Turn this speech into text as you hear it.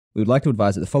We would like to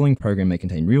advise that the following program may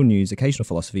contain real news, occasional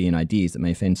philosophy, and ideas that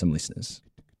may offend some listeners.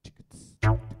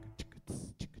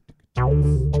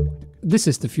 This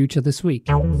is The Future This Week.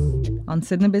 On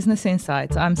Sydney Business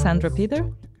Insights, I'm Sandra Peter.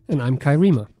 And I'm Kai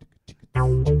Riemer.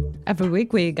 Every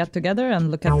week we get together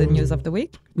and look at the news of the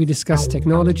week. We discuss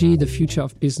technology, the future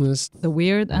of business, the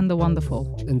weird and the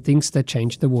wonderful, and things that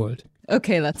change the world.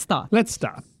 Okay, let's start.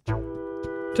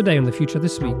 Today on The Future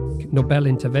This Week, Nobel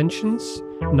interventions,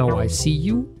 Now I See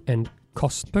You, and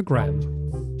cost per gram.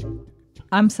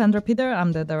 I'm Sandra Peter.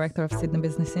 I'm the director of Sydney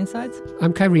Business Insights.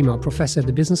 I'm Kai Riemer, professor at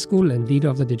the Business School and leader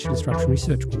of the Digital Disruption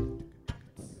Research Group.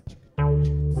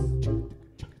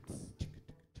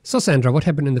 So Sandra, what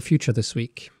happened in the future this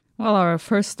week? Well, our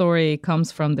first story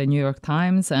comes from the New York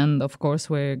Times, and of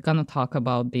course we're going to talk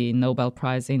about the Nobel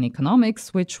Prize in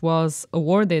Economics, which was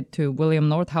awarded to William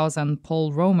Nordhaus and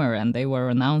Paul Romer, and they were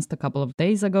announced a couple of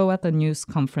days ago at a news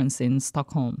conference in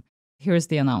Stockholm. Here's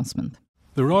the announcement.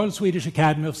 The Royal Swedish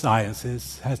Academy of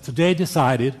Sciences has today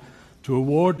decided to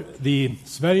award the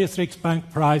Sveriges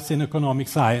Riksbank Prize in Economic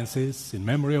Sciences in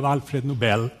memory of Alfred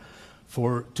Nobel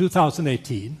for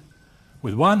 2018,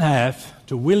 with one half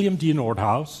to William D.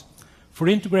 Nordhaus for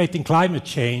integrating climate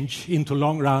change into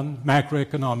long-run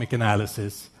macroeconomic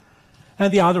analysis,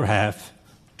 and the other half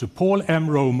to Paul M.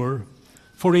 Romer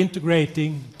for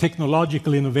integrating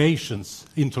technological innovations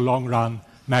into long-run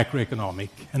macroeconomic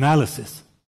analysis.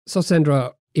 So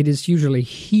Sandra, it is usually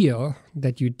here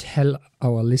that you tell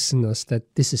our listeners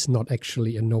that this is not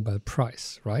actually a Nobel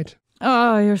Prize, right?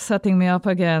 Oh, you're setting me up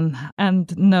again.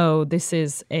 And no, this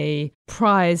is a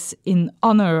prize in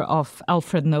honor of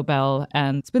Alfred Nobel,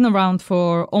 and it's been around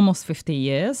for almost 50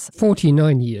 years.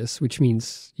 49 years, which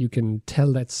means you can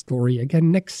tell that story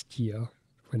again next year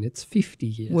when it's 50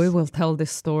 years. We will tell this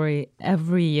story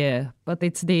every year, but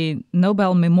it's the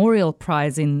Nobel Memorial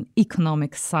Prize in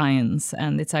Economic Science,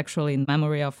 and it's actually in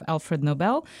memory of Alfred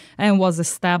Nobel, and was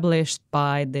established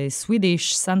by the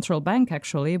Swedish Central Bank,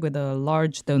 actually, with a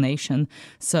large donation,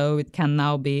 so it can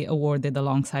now be awarded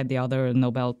alongside the other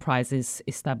Nobel Prizes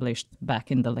established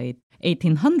back in the late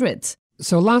 1800s.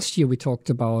 So last year we talked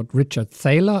about Richard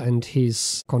Thaler and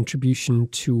his contribution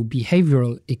to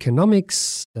behavioral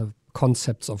economics, the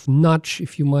concepts of nudge,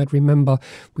 if you might remember.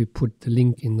 We put the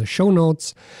link in the show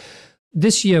notes.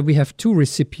 This year we have two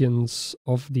recipients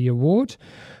of the award,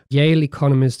 Yale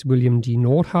economist William D.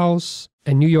 Nordhaus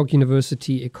and New York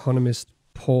University economist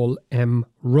Paul M.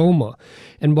 Romer.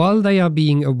 And while they are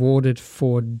being awarded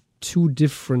for two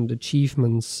different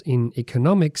achievements in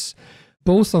economics,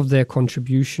 both of their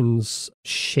contributions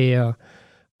share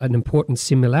an important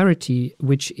similarity,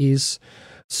 which is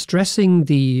stressing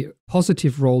the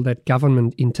positive role that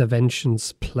government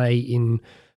interventions play in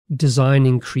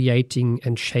designing, creating,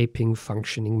 and shaping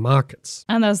functioning markets.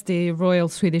 And as the Royal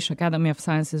Swedish Academy of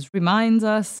Sciences reminds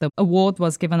us, the award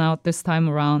was given out this time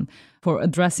around for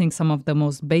addressing some of the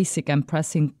most basic and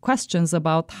pressing questions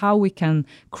about how we can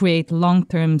create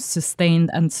long-term sustained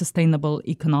and sustainable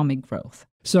economic growth.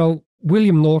 So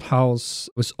William Nordhaus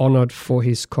was honored for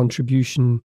his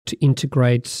contribution to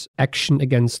integrate action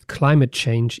against climate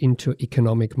change into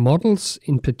economic models,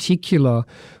 in particular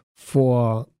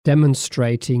for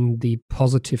demonstrating the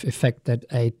positive effect that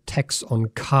a tax on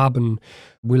carbon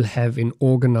will have in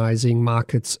organizing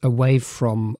markets away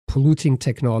from polluting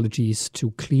technologies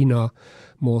to cleaner,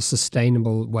 more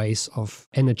sustainable ways of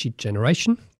energy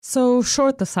generation. So,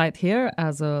 short aside here,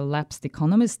 as a lapsed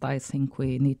economist, I think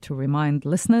we need to remind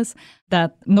listeners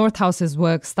that Nordhaus's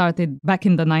work started back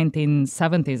in the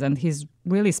 1970s, and he's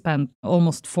really spent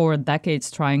almost 4 decades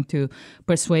trying to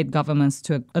persuade governments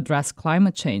to address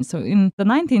climate change. So in the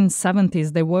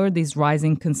 1970s, there were these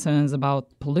rising concerns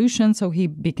about pollution, so he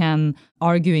began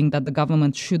arguing that the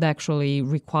government should actually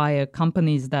require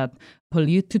companies that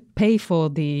pollute to pay for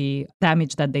the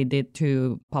damage that they did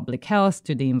to public health,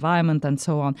 to the environment, and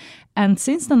so on. And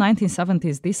since the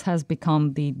 1970s, this has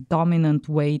become the dominant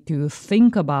way to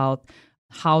think about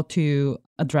how to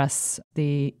address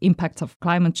the impacts of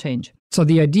climate change. So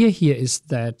the idea here is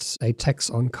that a tax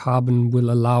on carbon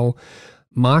will allow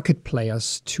market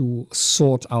players to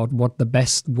sort out what the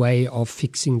best way of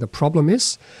fixing the problem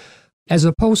is, as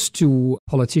opposed to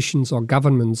politicians or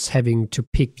governments having to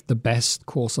pick the best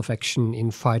course of action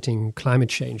in fighting climate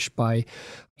change. By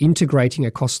integrating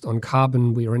a cost on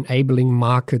carbon, we are enabling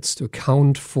markets to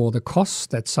account for the costs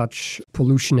that such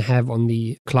pollution have on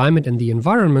the climate and the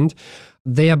environment,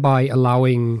 thereby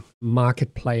allowing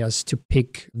market players to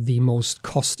pick the most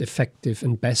cost-effective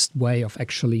and best way of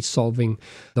actually solving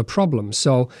the problem.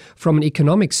 So from an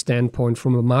economic standpoint,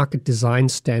 from a market design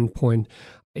standpoint,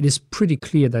 it is pretty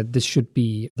clear that this should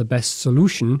be the best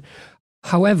solution.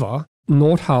 However,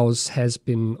 Nordhaus has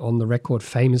been on the record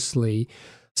famously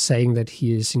saying that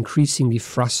he is increasingly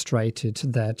frustrated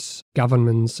that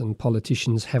governments and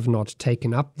politicians have not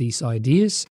taken up these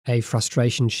ideas, a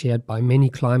frustration shared by many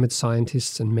climate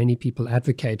scientists and many people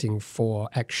advocating for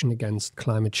action against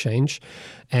climate change.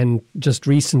 And just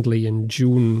recently in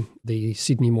June, the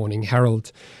Sydney Morning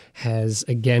Herald has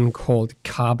again called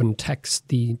carbon tax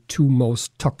the two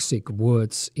most toxic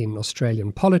words in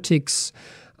Australian politics,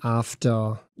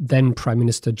 after then Prime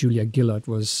Minister Julia Gillard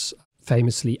was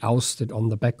famously ousted on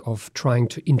the back of trying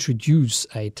to introduce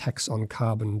a tax on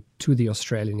carbon to the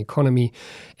Australian economy.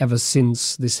 Ever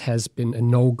since, this has been a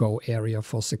no-go area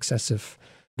for successive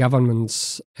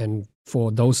governments. And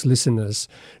for those listeners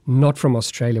not from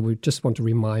Australia, we just want to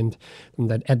remind them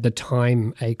that at the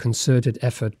time, a concerted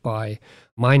effort by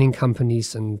mining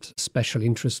companies and special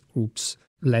interest groups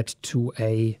led to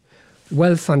a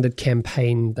well-funded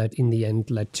campaign that in the end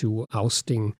led to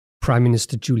ousting Prime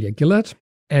Minister Julia Gillard.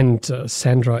 And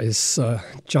Sandra is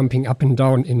jumping up and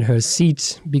down in her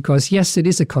seat because, yes, it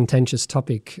is a contentious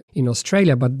topic in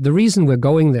Australia. But the reason we're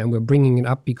going there and we're bringing it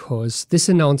up because this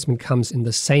announcement comes in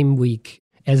the same week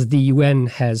as the UN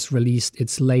has released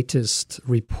its latest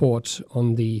report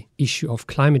on the issue of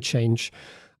climate change,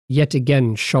 yet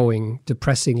again showing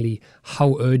depressingly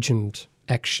how urgent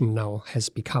action now has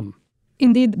become.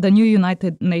 Indeed, the new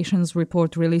United Nations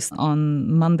report released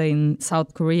on Monday in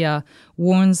South Korea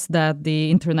warns that the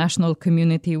international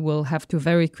community will have to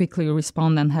very quickly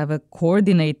respond and have a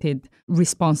coordinated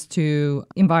response to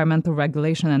environmental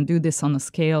regulation and do this on a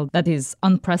scale that is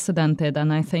unprecedented.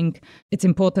 And I think it's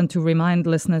important to remind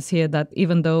listeners here that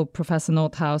even though Professor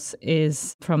Nordhaus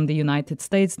is from the United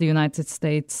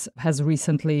States has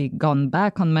recently gone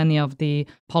back on many of the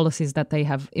policies that they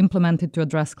have implemented to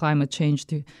address climate change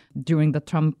during the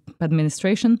Trump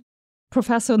administration.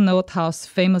 Professor Nordhaus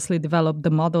famously developed the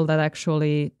model that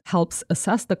actually helps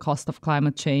assess the cost of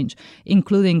climate change,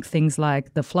 including things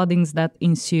like the floodings that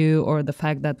ensue or the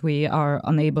fact that we are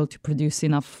unable to produce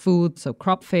enough food, so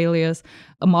crop failures,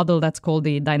 a model that's called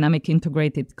the Dynamic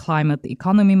Integrated Climate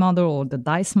Economy Model or the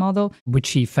DICE model.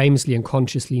 Which he famously and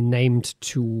consciously named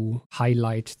to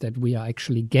highlight that we are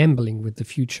actually gambling with the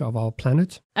future of our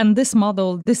planet. And this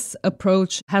model, this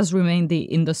approach has remained the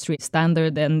industry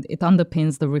standard and it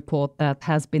underpins the report that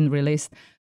has been released.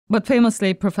 But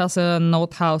famously, Professor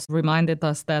Nordhaus reminded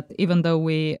us that even though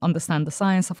we understand the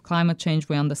science of climate change,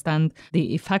 we understand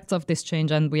the effects of this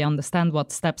change, and we understand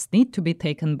what steps need to be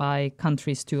taken by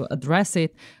countries to address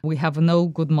it, we have no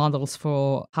good models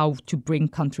for how to bring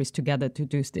countries together to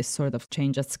do this sort of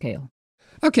change at scale.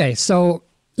 Okay, so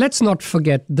let's not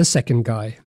forget the second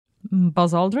guy.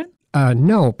 Buzz Aldrin?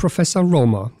 No, Professor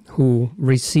Romer, who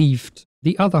received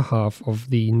the other half of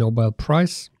the Nobel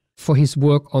Prize for his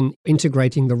work on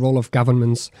integrating the role of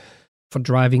governments for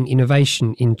driving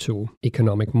innovation into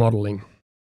economic modeling.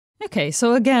 Okay,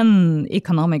 so again,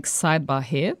 economics sidebar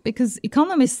here, because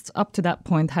economists up to that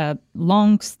point had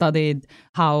long studied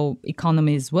how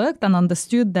economies worked and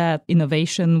understood that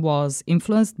innovation was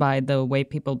influenced by the way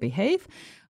people behave.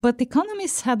 But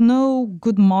economists had no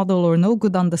good model or no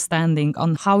good understanding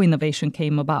on how innovation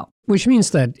came about. Which means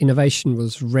that innovation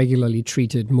was regularly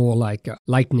treated more like a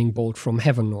lightning bolt from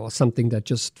heaven or something that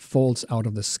just falls out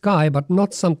of the sky, but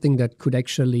not something that could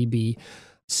actually be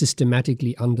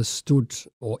systematically understood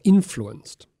or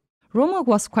influenced. Romer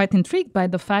was quite intrigued by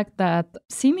the fact that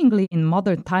seemingly in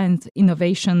modern times,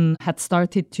 innovation had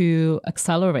started to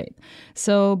accelerate.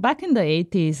 So back in the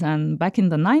 80s and back in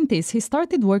the 90s, he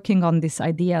started working on this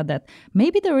idea that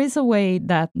maybe there is a way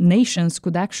that nations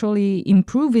could actually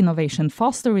improve innovation,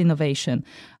 foster innovation,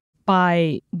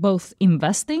 by both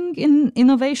investing in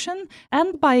innovation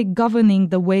and by governing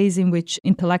the ways in which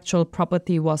intellectual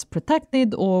property was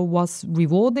protected or was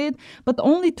rewarded, but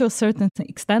only to a certain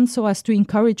extent so as to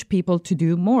encourage people to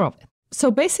do more of it.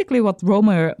 So basically what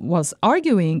Romer was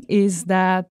arguing is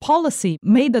that policy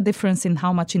made a difference in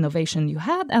how much innovation you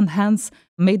had and hence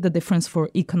made the difference for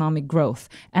economic growth.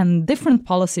 And different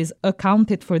policies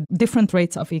accounted for different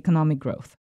rates of economic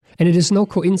growth. And it is no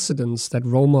coincidence that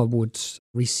Romer would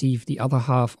receive the other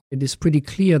half. It is pretty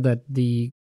clear that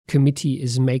the committee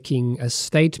is making a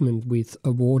statement with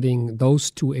awarding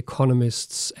those two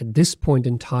economists at this point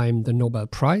in time the Nobel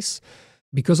Prize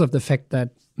because of the fact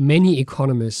that many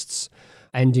economists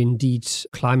and indeed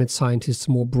climate scientists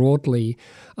more broadly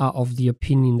are of the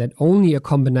opinion that only a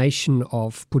combination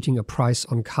of putting a price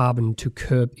on carbon to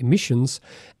curb emissions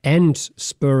and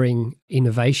spurring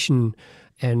innovation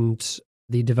and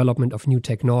the development of new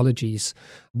technologies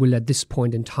will at this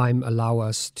point in time allow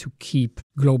us to keep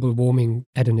global warming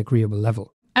at an agreeable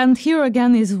level. And here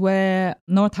again is where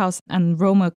Nordhaus and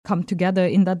Romer come together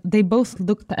in that they both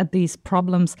looked at these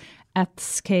problems at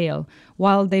scale.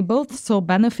 While they both saw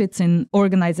benefits in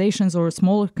organizations or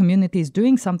smaller communities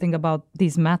doing something about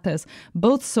these matters,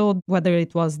 both saw whether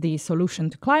it was the solution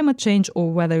to climate change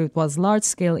or whether it was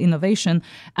large-scale innovation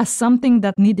as something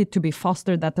that needed to be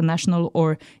fostered at the national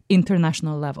or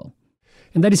international level.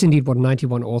 And that is indeed what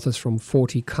 91 authors from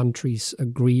 40 countries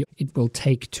agree it will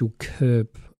take to curb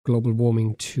global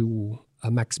warming to a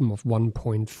maximum of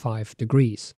 1.5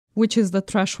 degrees. Which is the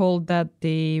threshold that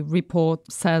the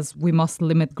report says we must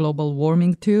limit global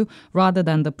warming to, rather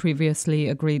than the previously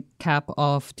agreed cap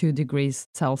of 2 degrees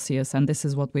Celsius. And this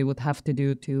is what we would have to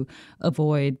do to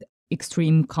avoid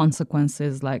extreme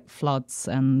consequences like floods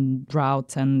and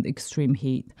droughts and extreme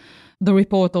heat. The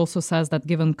report also says that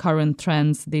given current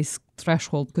trends, this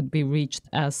threshold could be reached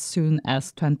as soon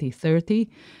as 2030.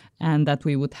 And that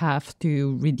we would have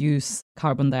to reduce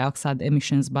carbon dioxide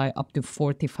emissions by up to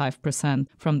 45%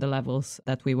 from the levels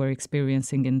that we were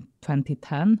experiencing in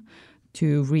 2010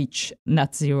 to reach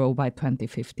net zero by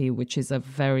 2050, which is a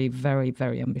very, very,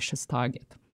 very ambitious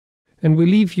target. And we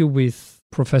leave you with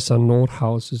Professor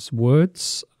Nordhaus's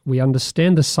words. We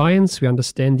understand the science, we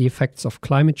understand the effects of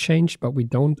climate change, but we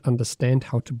don't understand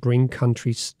how to bring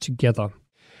countries together.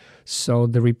 So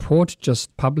the report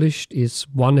just published is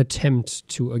one attempt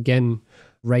to, again,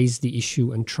 raise the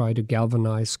issue and try to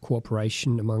galvanize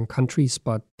cooperation among countries.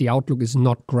 But the outlook is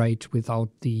not great without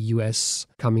the US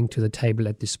coming to the table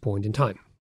at this point in time.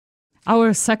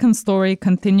 Our second story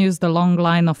continues the long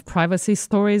line of privacy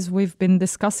stories we've been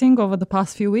discussing over the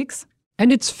past few weeks.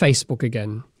 And it's Facebook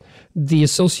again. The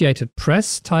Associated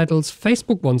Press titles,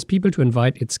 Facebook wants people to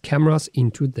invite its cameras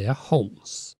into their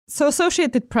homes. So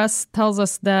Associated Press tells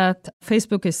us that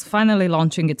Facebook is finally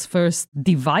launching its first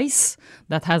device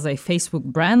that has a Facebook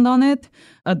brand on it,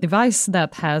 a device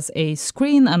that has a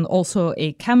screen and also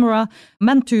a camera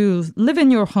meant to live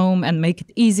in your home and make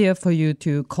it easier for you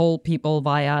to call people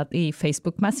via the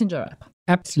Facebook Messenger app.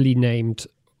 Aptly named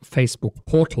Facebook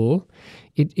Portal,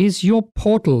 it is your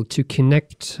portal to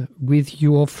connect with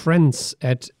your friends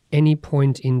at any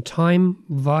point in time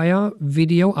via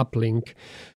video uplink.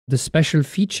 The special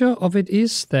feature of it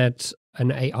is that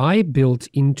an AI built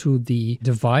into the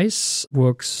device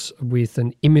works with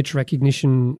an image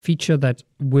recognition feature that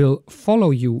will follow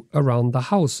you around the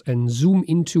house and zoom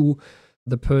into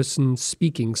the person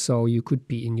speaking. So you could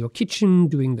be in your kitchen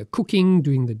doing the cooking,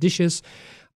 doing the dishes,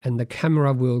 and the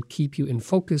camera will keep you in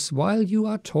focus while you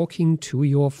are talking to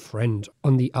your friend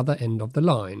on the other end of the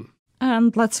line.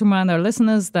 And let's remind our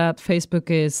listeners that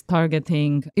Facebook is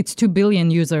targeting its 2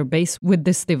 billion user base with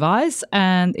this device,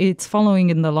 and it's following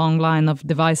in the long line of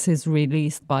devices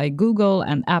released by Google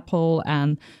and Apple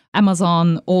and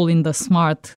Amazon, all in the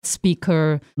smart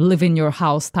speaker, live in your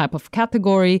house type of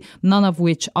category, none of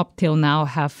which up till now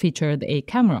have featured a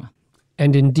camera.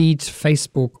 And indeed,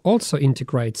 Facebook also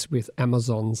integrates with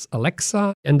Amazon's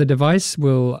Alexa, and the device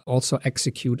will also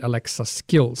execute Alexa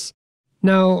skills.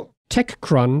 Now,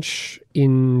 TechCrunch,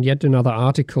 in yet another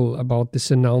article about this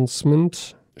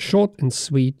announcement, short and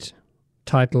sweet,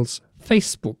 titles,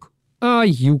 Facebook, are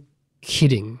you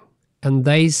kidding? And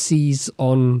they seize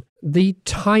on the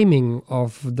timing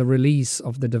of the release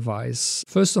of the device.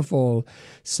 First of all,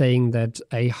 saying that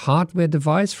a hardware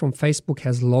device from Facebook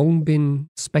has long been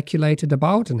speculated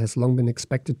about and has long been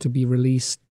expected to be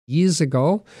released years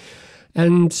ago.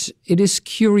 And it is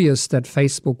curious that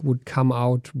Facebook would come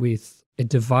out with a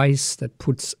device that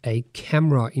puts a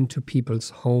camera into people's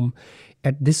home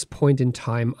at this point in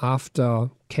time after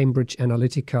Cambridge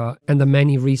Analytica and the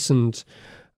many recent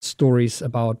stories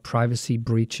about privacy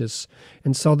breaches.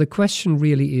 And so the question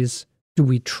really is, do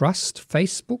we trust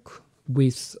Facebook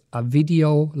with a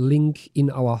video link in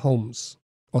our homes?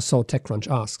 Or so TechCrunch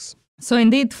asks. So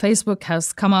indeed, Facebook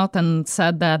has come out and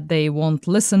said that they won't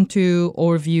listen to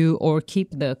or view or keep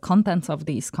the contents of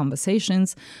these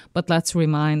conversations. But let's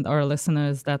remind our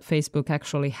listeners that Facebook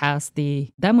actually has the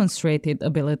demonstrated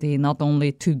ability not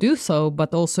only to do so,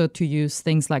 but also to use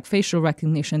things like facial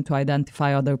recognition to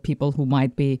identify other people who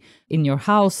might be in your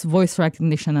house, voice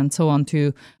recognition, and so on,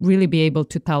 to really be able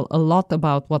to tell a lot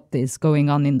about what is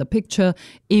going on in the picture,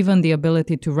 even the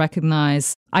ability to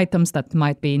recognize items that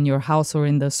might be in your house or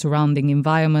in the surrounding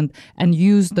environment, and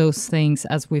use those things,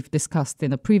 as we've discussed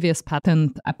in a previous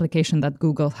patent application that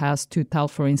Google has, to tell,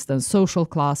 for instance, social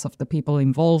class of the people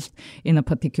involved in a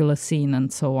particular scene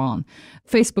and so on.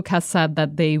 Facebook has said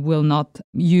that they will not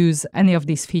use any of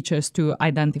these features to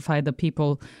identify the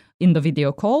people in the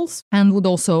video calls, and would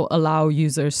also allow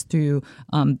users to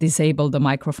disable the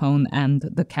microphone and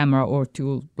the camera or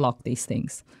to block these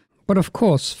things. But of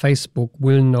course, Facebook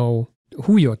will know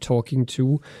who you're talking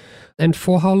to and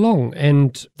for how long.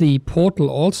 And the portal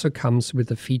also comes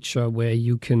with a feature where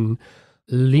you can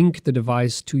link the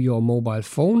device to your mobile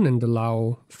phone and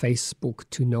allow Facebook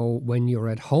to know when you're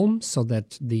at home, so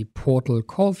that the portal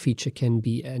call feature can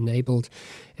be enabled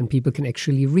and people can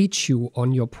actually reach you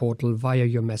on your portal via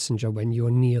your messenger when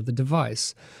you're near the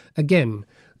device. Again,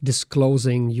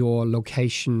 disclosing your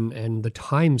location and the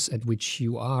times at which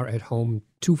you are at home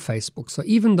to Facebook. So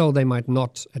even though they might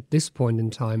not at this point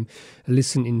in time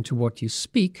listen into what you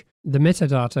speak, the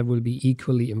metadata will be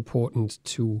equally important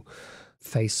to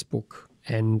Facebook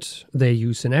and their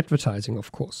use in advertising,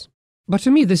 of course. But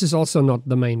to me, this is also not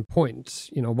the main point.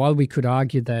 While we could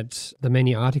argue that the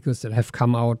many articles that have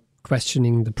come out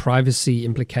questioning the privacy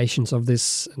implications of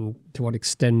this and to what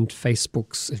extent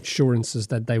Facebook's assurances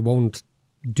that they won't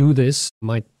do this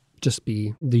might just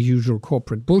be the usual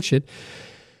corporate bullshit,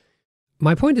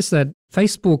 my point is that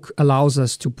Facebook allows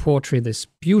us to portray this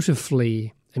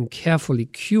beautifully and carefully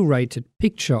curated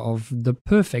picture of the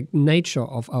perfect nature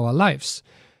of our lives,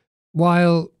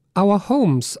 while our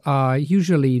homes are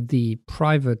usually the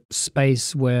private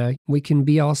space where we can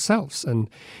be ourselves. And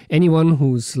anyone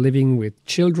who's living with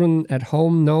children at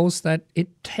home knows that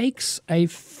it takes a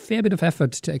fair bit of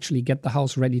effort to actually get the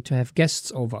house ready to have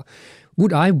guests over.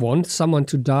 Would I want someone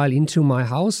to dial into my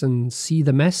house and see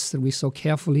the mess that we so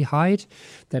carefully hide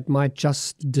that might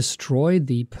just destroy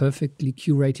the perfectly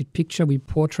curated picture we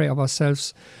portray of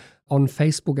ourselves on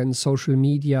Facebook and social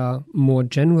media more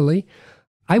generally?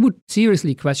 I would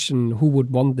seriously question who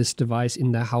would want this device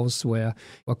in their house where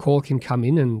a call can come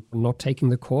in and not taking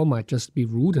the call might just be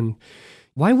rude. And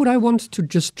why would I want to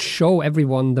just show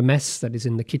everyone the mess that is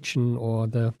in the kitchen or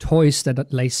the toys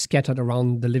that lay scattered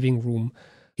around the living room?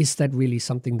 Is that really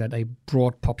something that a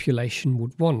broad population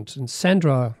would want? And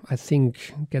Sandra, I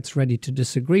think, gets ready to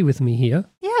disagree with me here.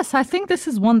 Yes, I think this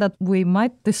is one that we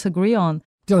might disagree on.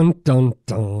 Dun, dun,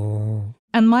 dun.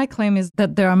 And my claim is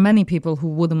that there are many people who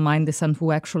wouldn't mind this and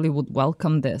who actually would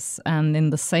welcome this. And in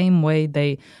the same way,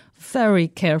 they very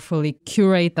carefully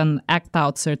curate and act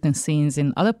out certain scenes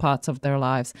in other parts of their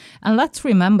lives. And let's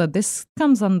remember, this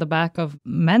comes on the back of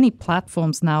many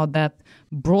platforms now that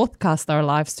broadcast our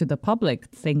lives to the public.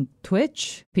 Think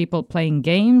Twitch, people playing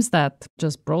games that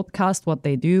just broadcast what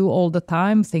they do all the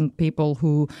time. Think people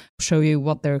who show you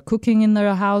what they're cooking in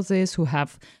their houses, who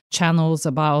have channels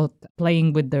about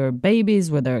playing with their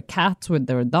babies, with their cats, with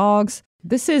their dogs.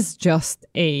 This is just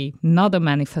another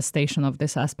manifestation of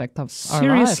this aspect of our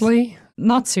lives. Seriously?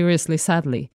 Not seriously,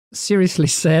 sadly. Seriously,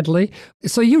 sadly.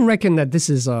 So you reckon that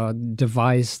this is a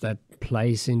device that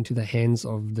plays into the hands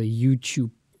of the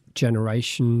YouTube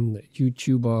generation, the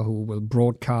YouTuber who will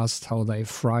broadcast how they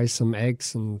fry some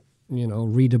eggs and,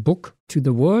 read a book to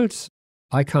the world?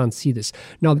 I can't see this.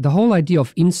 Now, the whole idea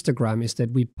of Instagram is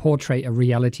that we portray a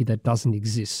reality that doesn't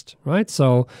exist, right?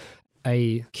 So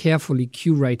a carefully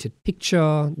curated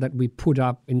picture that we put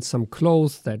up in some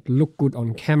clothes that look good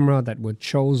on camera, that were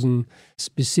chosen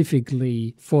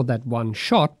specifically for that one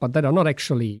shot, but that are not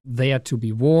actually there to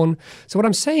be worn. So what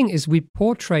I'm saying is we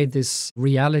portray this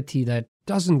reality that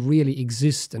doesn't really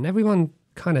exist, and everyone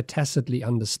kind of tacitly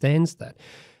understands that.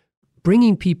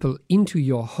 Bringing people into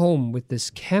your home with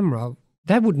this camera,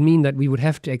 that would mean that we would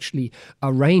have to actually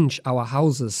arrange our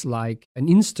houses like an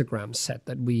Instagram set,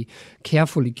 that we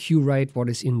carefully curate what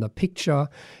is in the picture.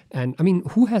 And I mean,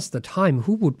 who has the time?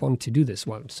 Who would want to do this?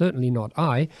 Well, certainly not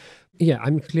I. Yeah,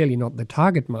 I'm clearly not the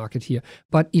target market here.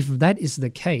 But if that is the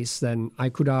case, then I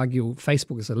could argue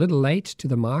Facebook is a little late to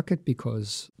the market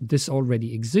because this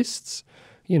already exists.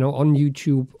 On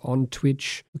YouTube, on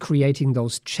Twitch, creating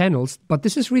those channels. But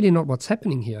this is really not what's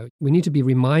happening here. We need to be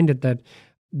reminded that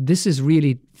this is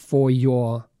really for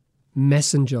your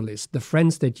messenger list, the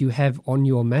friends that you have on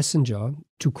your messenger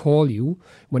to call you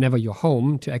whenever you're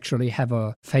home to actually have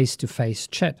a face-to-face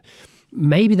chat.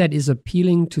 Maybe that is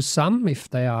appealing to some if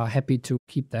they are happy to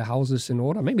keep their houses in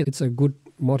order. Maybe it's a good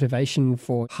motivation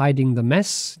for hiding the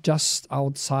mess just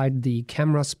outside the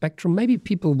camera spectrum. Maybe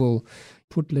people will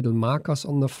put little markers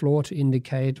on the floor to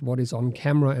indicate what is on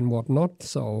camera and what not.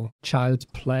 So child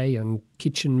play and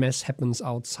kitchen mess happens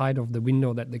outside of the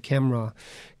window that the camera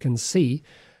can see.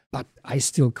 But I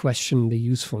still question the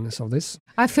usefulness of this.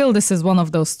 I feel this is one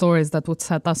of those stories that would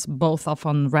set us both off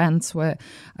on rants where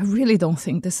I really don't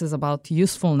think this is about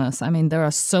usefulness. I mean, there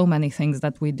are so many things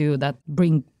that we do that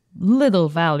bring little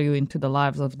value into the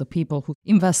lives of the people who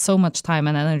invest so much time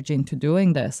and energy into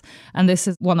doing this. And this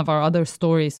is one of our other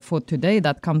stories for today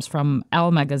that comes from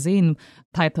Elle magazine,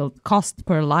 titled "Cost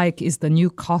per like is the new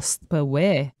cost per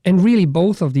wear." And really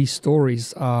both of these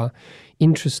stories are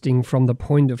interesting from the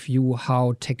point of view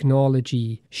how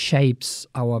technology shapes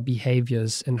our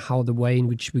behaviors and how the way in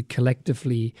which we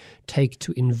collectively take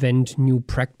to invent new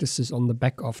practices on the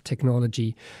back of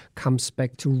technology comes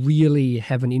back to really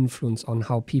have an influence on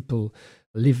how people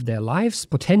live their lives,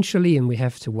 potentially, and we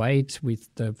have to wait with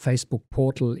the Facebook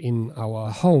portal in our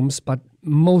homes, but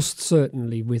most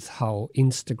certainly with how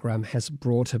Instagram has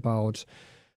brought about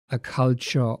a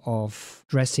culture of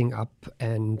dressing up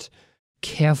and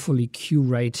carefully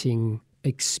curating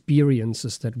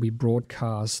experiences that we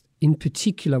broadcast, in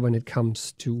particular when it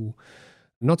comes to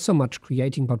not so much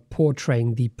creating but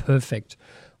portraying the perfect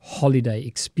holiday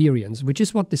experience, which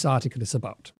is what this article is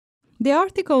about. The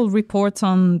article reports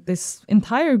on this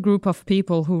entire group of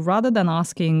people who, rather than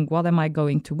asking what am I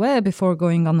going to wear before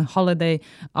going on a holiday,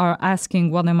 are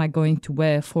asking what am I going to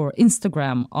wear for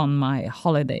Instagram on my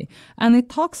holiday. And it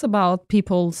talks about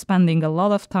people spending a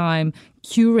lot of time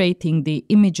curating the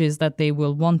images that they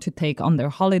will want to take on their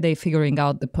holiday, figuring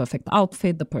out the perfect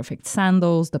outfit, the perfect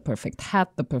sandals, the perfect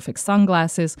hat, the perfect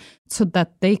sunglasses, so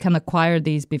that they can acquire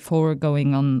these before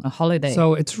going on a holiday.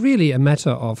 So it's really a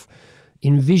matter of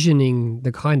envisioning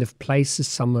the kind of places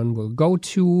someone will go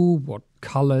to, what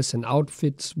colors and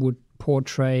outfits would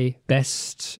portray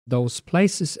best those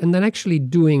places, and then actually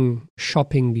doing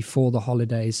shopping before the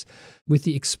holidays with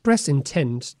the express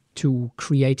intent to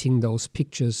creating those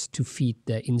pictures to feed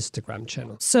their Instagram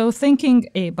channel. So thinking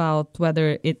about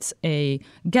whether it's a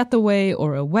getaway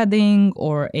or a wedding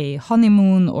or a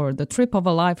honeymoon or the trip of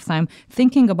a lifetime,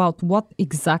 thinking about what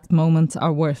exact moments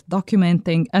are worth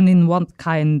documenting and in what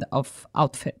kind of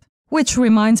outfit. Which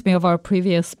reminds me of our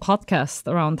previous podcast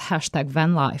around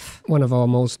 #vanlife. One of our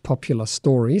most popular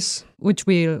stories. Which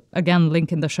we'll again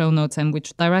link in the show notes and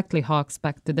which directly harks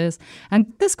back to this.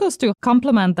 And this goes to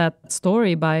complement that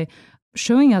story by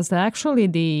showing us that actually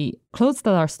the clothes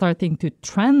that are starting to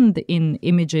trend in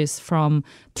images from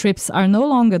trips are no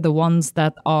longer the ones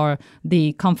that are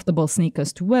the comfortable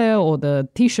sneakers to wear or the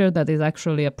t-shirt that is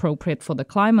actually appropriate for the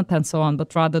climate and so on,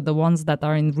 but rather the ones that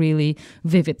are in really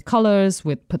vivid colors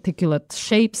with particular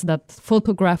shapes that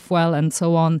photograph well and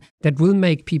so on. That will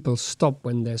make people stop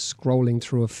when they're scrolling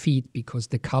through a feed because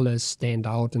the colors stand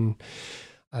out, and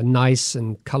a nice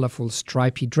and colorful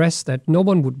stripy dress that no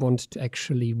one would want to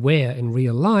actually wear in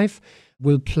real life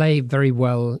will play very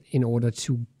well in order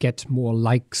to get more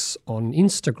likes on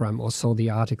Instagram, or so the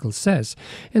article says.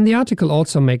 And the article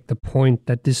also makes the point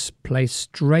that this plays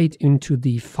straight into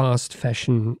the fast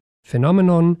fashion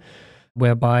phenomenon,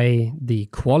 whereby the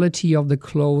quality of the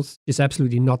clothes is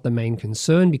absolutely not the main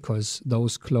concern, because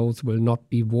those clothes will not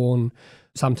be worn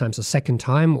sometimes a second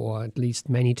time, or at least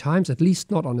many times, at least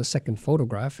not on a second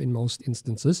photograph in most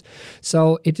instances.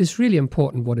 So it is really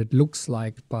important what it looks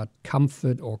like, but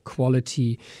comfort or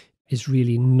quality is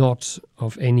really not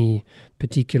of any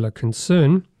particular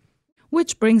concern.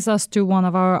 Which brings us to one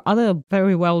of our other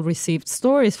very well-received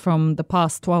stories from the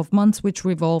past 12 months, which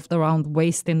revolved around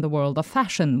waste in the world of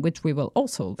fashion, which we will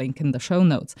also link in the show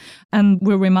notes. And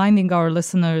we're reminding our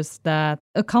listeners that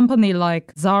a company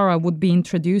like Zara would be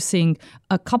introducing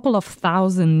a couple of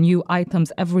thousand new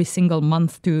items every single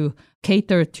month to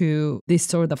cater to this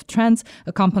sort of trends.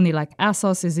 A company like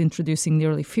ASOS is introducing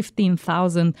nearly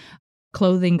 15,000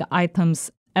 clothing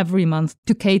items every month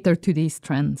to cater to these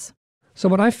trends. So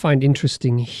what I find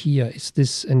interesting here is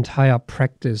this entire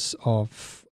practice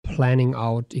of planning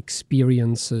out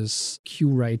experiences,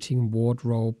 curating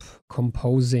wardrobe,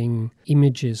 composing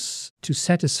images to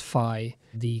satisfy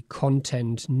the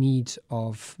content need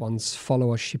of one's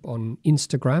followership on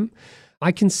Instagram.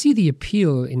 I can see the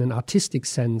appeal in an artistic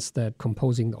sense, that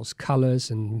composing those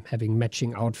colors and having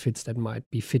matching outfits that might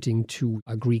be fitting to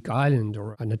a Greek island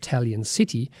or an Italian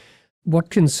city.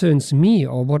 What concerns me,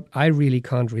 or what I really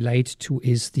can't relate to,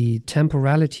 is the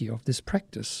temporality of this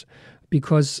practice,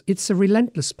 because it's a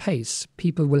relentless pace.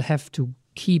 People will have to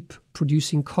keep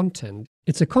producing content.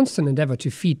 It's a constant endeavor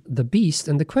to feed the beast.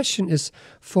 And the question is,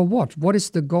 for what? What is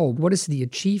the goal? What is the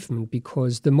achievement?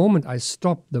 Because the moment I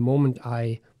stop, the moment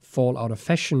I fall out of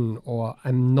fashion, or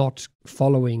I'm not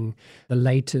following the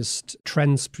latest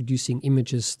trends producing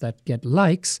images that get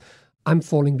likes, I'm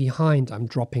falling behind, I'm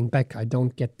dropping back, I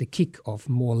don't get the kick of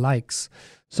more likes.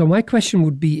 So my question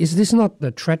would be, is this not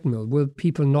the treadmill? Will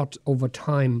people not over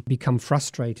time become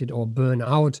frustrated or burn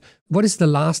out? What is the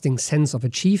lasting sense of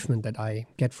achievement that I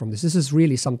get from this? This is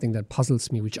really something that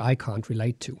puzzles me, which I can't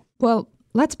relate to. Well,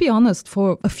 let's be honest,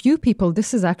 for a few people,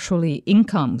 this is actually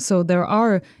income. So there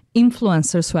are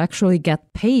influencers who actually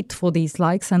get paid for these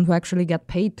likes and who actually get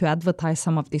paid to advertise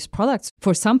some of these products.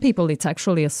 For some people, it's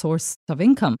actually a source of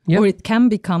income, or it can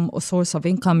become a source of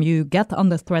income. You get on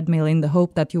the treadmill in the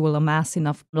hope that you will amass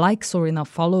enough likes or enough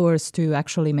followers to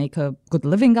actually make a good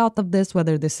living out of this,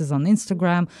 whether this is on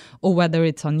Instagram or whether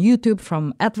it's on YouTube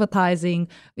from advertising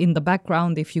in the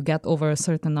background. If you get over a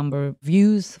certain number of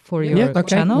views for your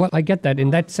channel. Well, I get that. In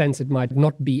that sense, it might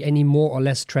not be any more or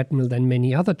less treadmill than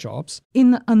many other jobs.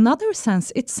 In another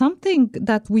sense, it's something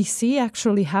that we see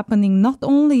actually happening not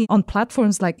only on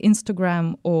platforms like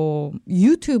Instagram or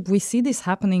YouTube. We see this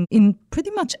happening in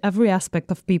pretty much every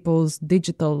aspect of people's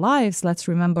digital lives. Let's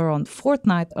remember on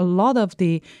Fortnite, a lot of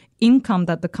the income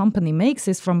that the company makes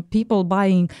is from people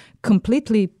buying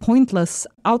completely pointless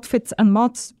outfits and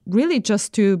mods, really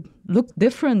just to look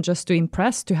different, just to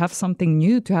impress, to have something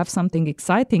new, to have something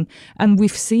exciting. And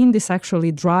we've seen this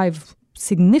actually drive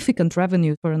significant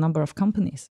revenue for a number of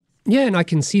companies. Yeah, and I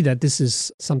can see that this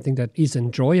is something that is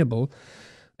enjoyable,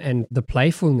 and the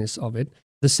playfulness of it.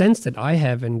 The sense that I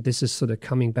have, and this is sort of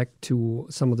coming back to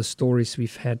some of the stories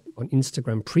we've had on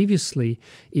Instagram previously,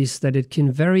 is that it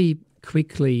can very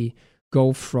quickly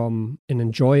go from an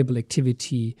enjoyable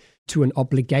activity to an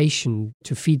obligation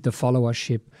to feed the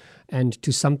followership, and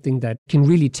to something that can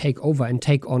really take over and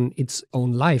take on its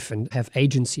own life and have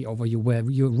agency over you, where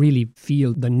you really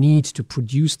feel the need to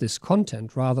produce this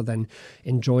content rather than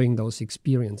enjoying those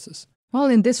experiences. Well,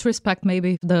 in this respect,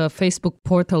 maybe the Facebook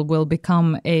portal will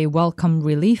become a welcome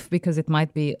relief, because it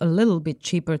might be a little bit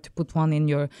cheaper to put one in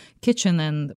your kitchen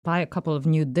and buy a couple of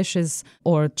new dishes,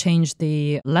 or change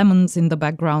the lemons in the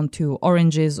background to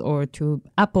oranges or to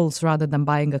apples, rather than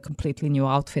buying a completely new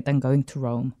outfit and going to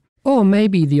Rome. Or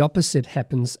maybe the opposite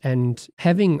happens, and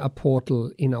having a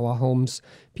portal in our homes,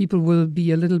 people will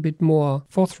be a little bit more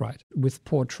forthright with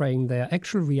portraying their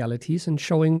actual realities and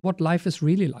showing what life is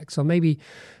really like. So maybe,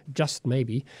 just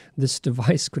maybe, this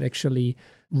device could actually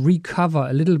recover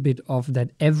a little bit of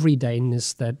that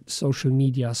everydayness that social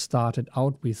media started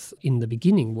out with in the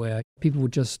beginning, where people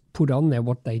would just put on there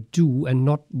what they do and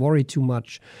not worry too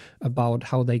much about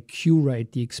how they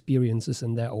curate the experiences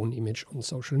in their own image on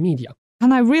social media.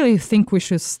 And I really think we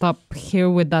should stop here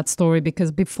with that story,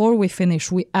 because before we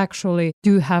finish, we actually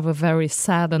do have a very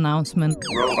sad announcement.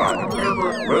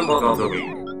 Robot of the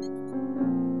Week.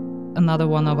 Another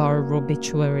one of our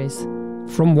obituaries.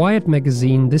 From Wired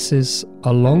magazine, this is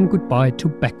A Long Goodbye to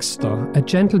Baxter, a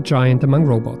gentle giant among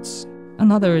robots.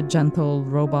 Another gentle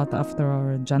robot after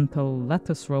our gentle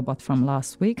lettuce robot from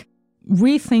last week.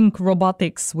 Rethink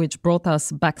Robotics, which brought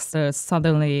us Baxter,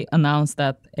 suddenly announced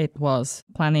that it was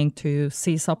planning to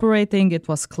cease operating. It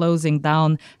was closing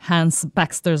down. Hence,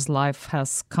 Baxter's life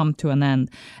has come to an end.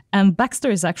 And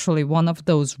Baxter is actually one of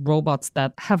those robots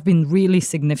that have been really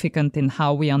significant in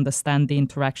how we understand the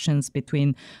interactions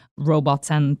between robots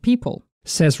and people.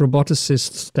 Says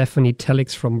roboticist Stephanie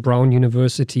Telix from Brown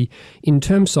University. In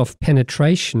terms of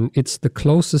penetration, it's the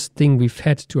closest thing we've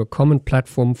had to a common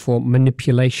platform for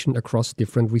manipulation across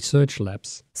different research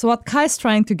labs. So what Kai's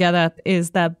trying to get at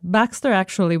is that Baxter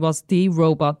actually was the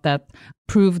robot that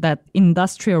proved that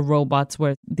industrial robots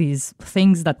were these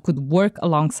things that could work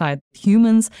alongside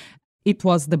humans. It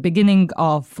was the beginning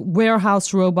of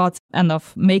warehouse robots and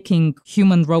of making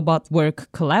human-robot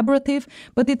work collaborative,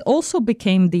 but it also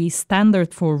became the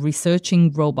standard for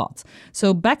researching robots.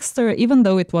 So Baxter, even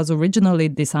though it was originally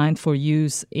designed for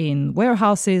use in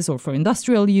warehouses or for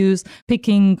industrial use,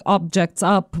 picking objects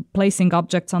up, placing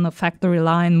objects on a factory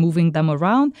line, moving them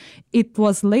around, it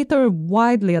was later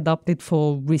widely adopted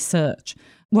for research.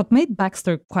 What made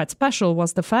Baxter quite special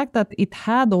was the fact that it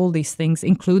had all these things,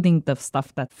 including the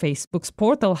stuff that Facebook's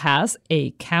portal has,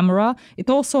 a camera. It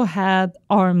also had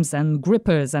arms and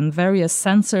grippers and various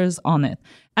sensors on it.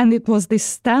 And it was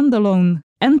this standalone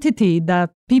entity that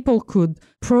people could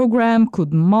program,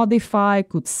 could modify,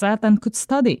 could set, and could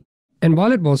study. And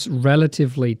while it was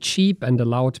relatively cheap and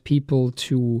allowed people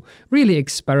to really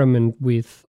experiment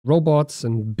with robots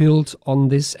and build on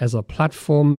this as a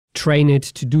platform, train it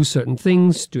to do certain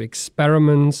things, do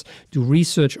experiments, do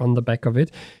research on the back of it,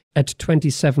 at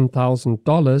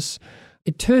 $27,000,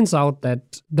 it turns out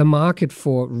that the market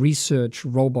for research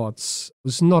robots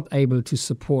was not able to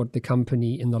support the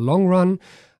company in the long run,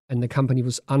 and the company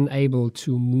was unable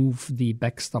to move the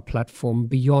Baxter platform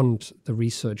beyond the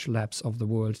research labs of the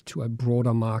world to a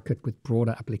broader market with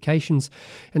broader applications.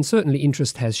 And certainly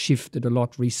interest has shifted a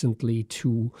lot recently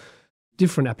to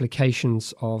different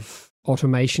applications of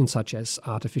automation, such as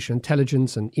artificial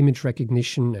intelligence and image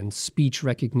recognition and speech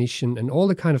recognition and all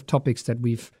the kind of topics that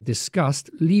we've discussed,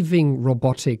 leaving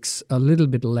robotics a little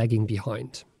bit lagging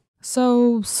behind.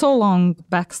 So long,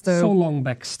 Baxter. So long,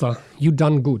 Baxter. You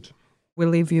done good. We'll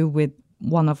leave you with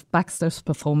one of Baxter's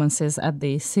performances at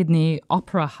the Sydney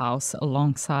Opera House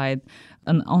alongside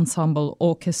an ensemble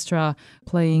orchestra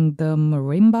playing the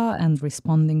marimba and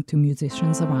responding to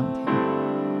musicians around him.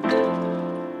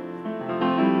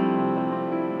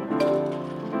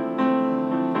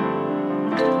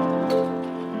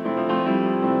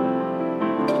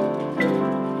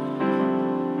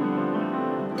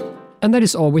 And that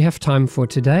is all we have time for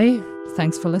today.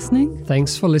 Thanks for listening.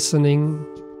 Thanks for listening.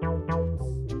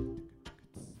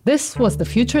 This was The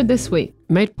Future This Week.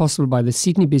 Made possible by the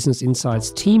Sydney Business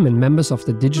Insights team and members of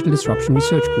the Digital Disruption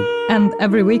Research Group. And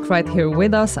every week right here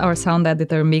with us, our sound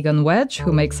editor Megan Wedge,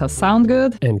 who makes us sound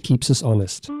good. And keeps us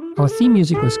honest. Our theme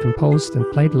music was composed and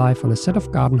played live on a set of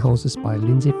garden hoses by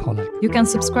Lindsay Pollack. You can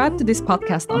subscribe to this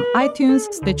podcast on iTunes,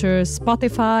 Stitcher,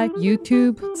 Spotify,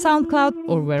 YouTube, SoundCloud,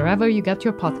 or wherever you get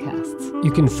your podcasts.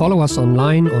 You can follow us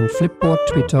online on Flipboard,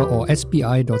 Twitter, or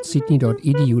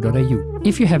sbi.sydney.edu.au.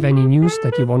 If you have any news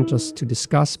that you want us to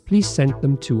discuss, please send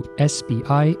them to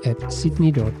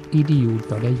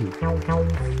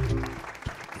sbi@sydney.edu.au.